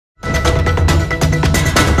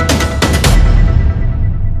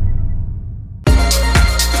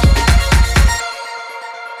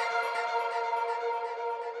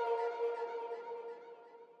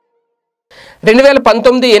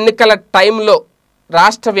2019 ఎన్నికల టైంలో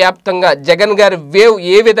రాష్ట్ర వ్యాప్తంగా జగన్ గారి వేవ్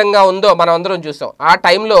ఏ విధంగా ఉందో మనం అందరం చూసాం. ఆ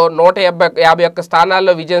టైంలో 151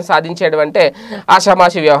 స్థానాల్లో విజయం సాధించడం అంటే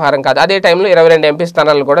ఆషామాషి వ్యవహారం కాదు. అదే టైంలో 22 ఎంపీ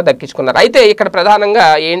స్థానాలను కూడా దక్కించుకున్నారు. అయితే ఇక్కడ ప్రధానంగా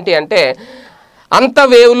ఏంటి అంటే అంత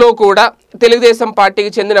వేవ్లో కూడా తెలుగుదేశం పార్టీకి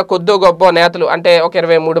చెందిన కొద్దో గొప్ప నేతలు అంటే ఒక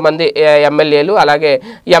 23 మంది ఎమ్మెల్యేలు అలాగే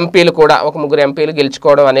ఎంపీలు కూడా ఒక 3 ఎంపీలు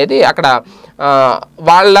గెలుచుకోవడం అనేది అక్కడ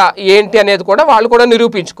వాళ్ళ ఏంటి అనేది కూడా వాళ్ళు కూడా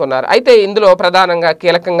నిరూపించుకున్నారు. అయితే ఇందులో ప్రధానంగా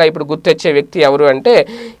కీలకంగా ఇప్పుడు గుర్తొచ్చే వ్యక్తి ఎవరు అంటే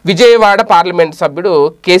విజయవాడ పార్లమెంట్ సభ్యుడు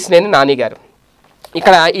కేసినేని నాని గారు.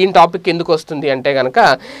 ఇక్కడ ఈ టాపిక్ ఎందుకు వస్తుంది అంటే కనుక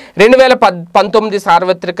 2019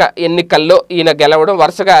 సార్వత్రిక ఎన్నికల్లో ఈయన గెలవడం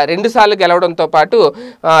వరుసగా 2 సార్లు గెలవడంతో పాటు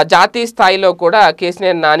జాతీయ స్థాయిలో కూడా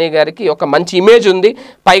కేసినేని నాని గారికి ఒక మంచి ఇమేజ్ ఉంది.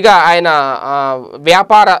 పైగా ఆయన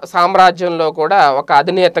వ్యాపార సామ్రాజ్యంలో కూడా ఒక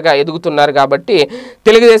అధినేతగా ఎదుగుతున్నారు. కాబట్టి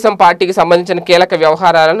తెలుగుదేశం పార్టీకి సంబంధించిన కీలక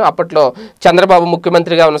వ్యవహారాలను అప్పట్లో చంద్రబాబు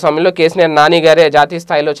ముఖ్యమంత్రిగా ఉన్న సమయంలో కేసినేని నాని గారే జాతీయ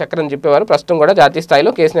స్థాయిలో చక్రం చెప్పేవారు. ప్రస్తుతం కూడా జాతీయ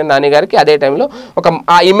స్థాయిలో కేసినేని నాని గారికి అదే టైంలో ఒక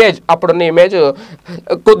ఆ ఇమేజ్ అప్పుడున్న ఇమేజ్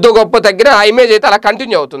కొద్ది గొప్ప దగ్గర ఆ ఇమేజ్ అయితే అలా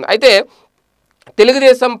కంటిన్యూ అవుతుంది. అయితే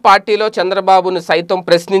తెలుగుదేశం పార్టీలో చంద్రబాబును సైతం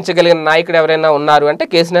ప్రశ్నించగలిగిన నాయకుడు ఎవరైనా ఉన్నారు అంటే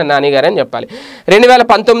కేసినేని నాని గారు అని చెప్పాలి.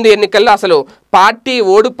 2019 ఎన్నికల్లో అసలు పార్టీ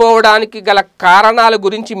ఓడిపోవడానికి గల కారణాల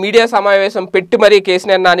గురించి మీడియా సమావేశం పెట్టి మరీ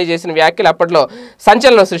కేసినేని నాని చేసిన వ్యాఖ్యలు అప్పట్లో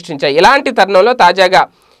సంచలనం సృష్టించాయి. ఇలాంటి తరుణంలో తాజాగా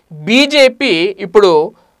బీజేపీ ఇప్పుడు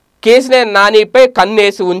కేసినేని నానిపై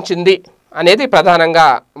కన్నేసి ఉంచింది అనేది ప్రధానంగా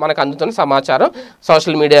మనకు అందుతున్న సమాచారం.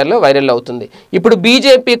 సోషల్ మీడియాలో వైరల్ అవుతుంది. ఇప్పుడు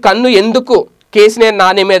బీజేపీ కన్ను ఎందుకు కేసినేని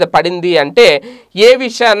నాని మీద పడింది అంటే ఏ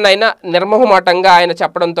విషయాన్నైనా నిర్మోహమాటంగా ఆయన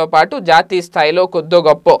చెప్పడంతో పాటు జాతీయ స్థాయిలో కొద్దో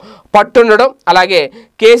గొప్ప పట్టుండడం, అలాగే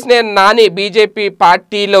కేసినేని నాని బీజేపీ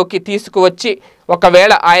పార్టీలోకి తీసుకువచ్చి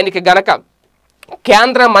ఒకవేళ ఆయనకి గనక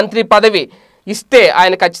కేంద్ర మంత్రి పదవి ఇస్తే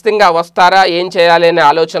ఆయన ఖచ్చితంగా వస్తారా, ఏం చేయాలి అనే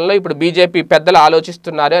ఆలోచనలో ఇప్పుడు బీజేపీ పెద్దలు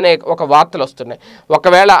ఆలోచిస్తున్నారు అనే ఒక వార్తలు వస్తున్నాయి.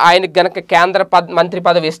 ఒకవేళ ఆయనకి గనక కేంద్ర మంత్రి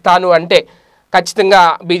పదవి ఇస్తాను అంటే ఖచ్చితంగా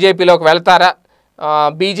బీజేపీలోకి వెళ్తారా,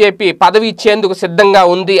 బీజేపీ పదవి ఇచ్చేందుకు సిద్ధంగా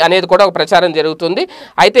ఉంది అనేది కూడా ఒక ప్రచారం జరుగుతుంది.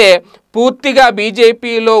 అయితే పూర్తిగా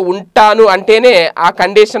బీజేపీలో ఉంటాను అంటేనే ఆ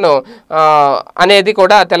కండిషను అనేది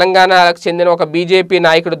కూడా తెలంగాణకు చెందిన ఒక బీజేపీ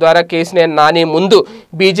నాయకుడి ద్వారా కేసినేని నాని ముందు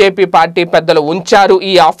బీజేపీ పార్టీ పెద్దలు ఉంచారు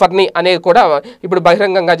ఈ ఆఫర్ని అనేది కూడా ఇప్పుడు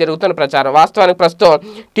బహిరంగంగా జరుగుతున్న ప్రచారం. వాస్తవానికి ప్రస్తుతం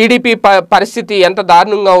టీడీపీ పరిస్థితి ఎంత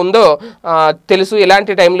దారుణంగా ఉందో తెలుసు.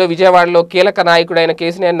 ఇలాంటి టైంలో విజయవాడలో కీలక నాయకుడైన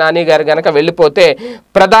కేసినేని నాని గారు గనక వెళ్ళిపోతే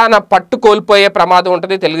ప్రధాన పట్టు కోల్పోయే ప్రమాదం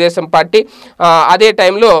ఉంటుంది తెలుగుదేశం పార్టీ. అదే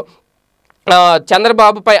టైంలో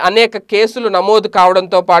చంద్రబాబుపై అనేక కేసులు నమోదు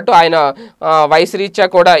కావడంతో పాటు ఆయన వయసు రీత్యా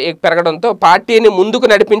కూడా పెరగడంతో పార్టీని ముందుకు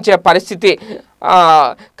నడిపించే పరిస్థితి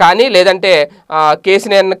కానీ లేదంటే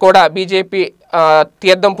కేసినేని కూడా బీజేపీ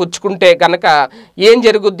తీర్థం పుచ్చుకుంటే కనుక ఏం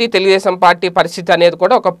జరుగుద్ది తెలుగుదేశం పార్టీ పరిస్థితి అనేది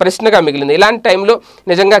కూడా ఒక ప్రశ్నగా మిగిలింది. ఇలాంటి టైంలో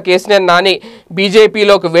నిజంగా కేసినేని నాని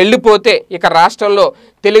బీజేపీలోకి వెళ్ళిపోతే ఇక రాష్ట్రంలో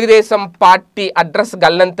తెలుగుదేశం పార్టీ అడ్రస్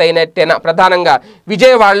గల్లంతైనట్టేనా, ప్రధానంగా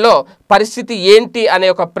విజయవాడలో పరిస్థితి ఏంటి అనే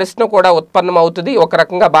ఒక ప్రశ్న కూడా ఉత్పన్నమవుతుంది. ఒక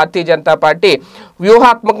రకంగా భారతీయ జనతా పార్టీ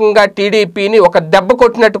వ్యూహాత్మకంగా టీడీపీని ఒక దెబ్బ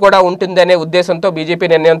కొట్టినట్టు కూడా ఉంటుంది అనే ఉద్దేశంతో బీజేపీ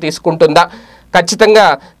నిర్ణయం తీసుకుంటుందా, ఖచ్చితంగా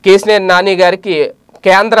కేసినేని నాని గారికి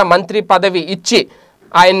కేంద్ర మంత్రి పదవి ఇచ్చి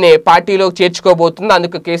ఆయన్ని పార్టీలోకి చేర్చుకోబోతుంది,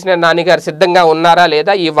 అందుకు కేసినేని నాని గారు సిద్ధంగా ఉన్నారా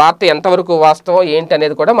లేదా, ఈ వార్త ఎంతవరకు వాస్తవం ఏంటి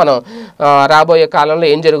అనేది కూడా మనం రాబోయే కాలంలో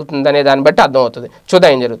ఏం జరుగుతుంది అనే దాన్ని బట్టి అర్థమవుతుంది.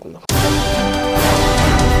 చూద్దాం ఏం జరుగుతుందో.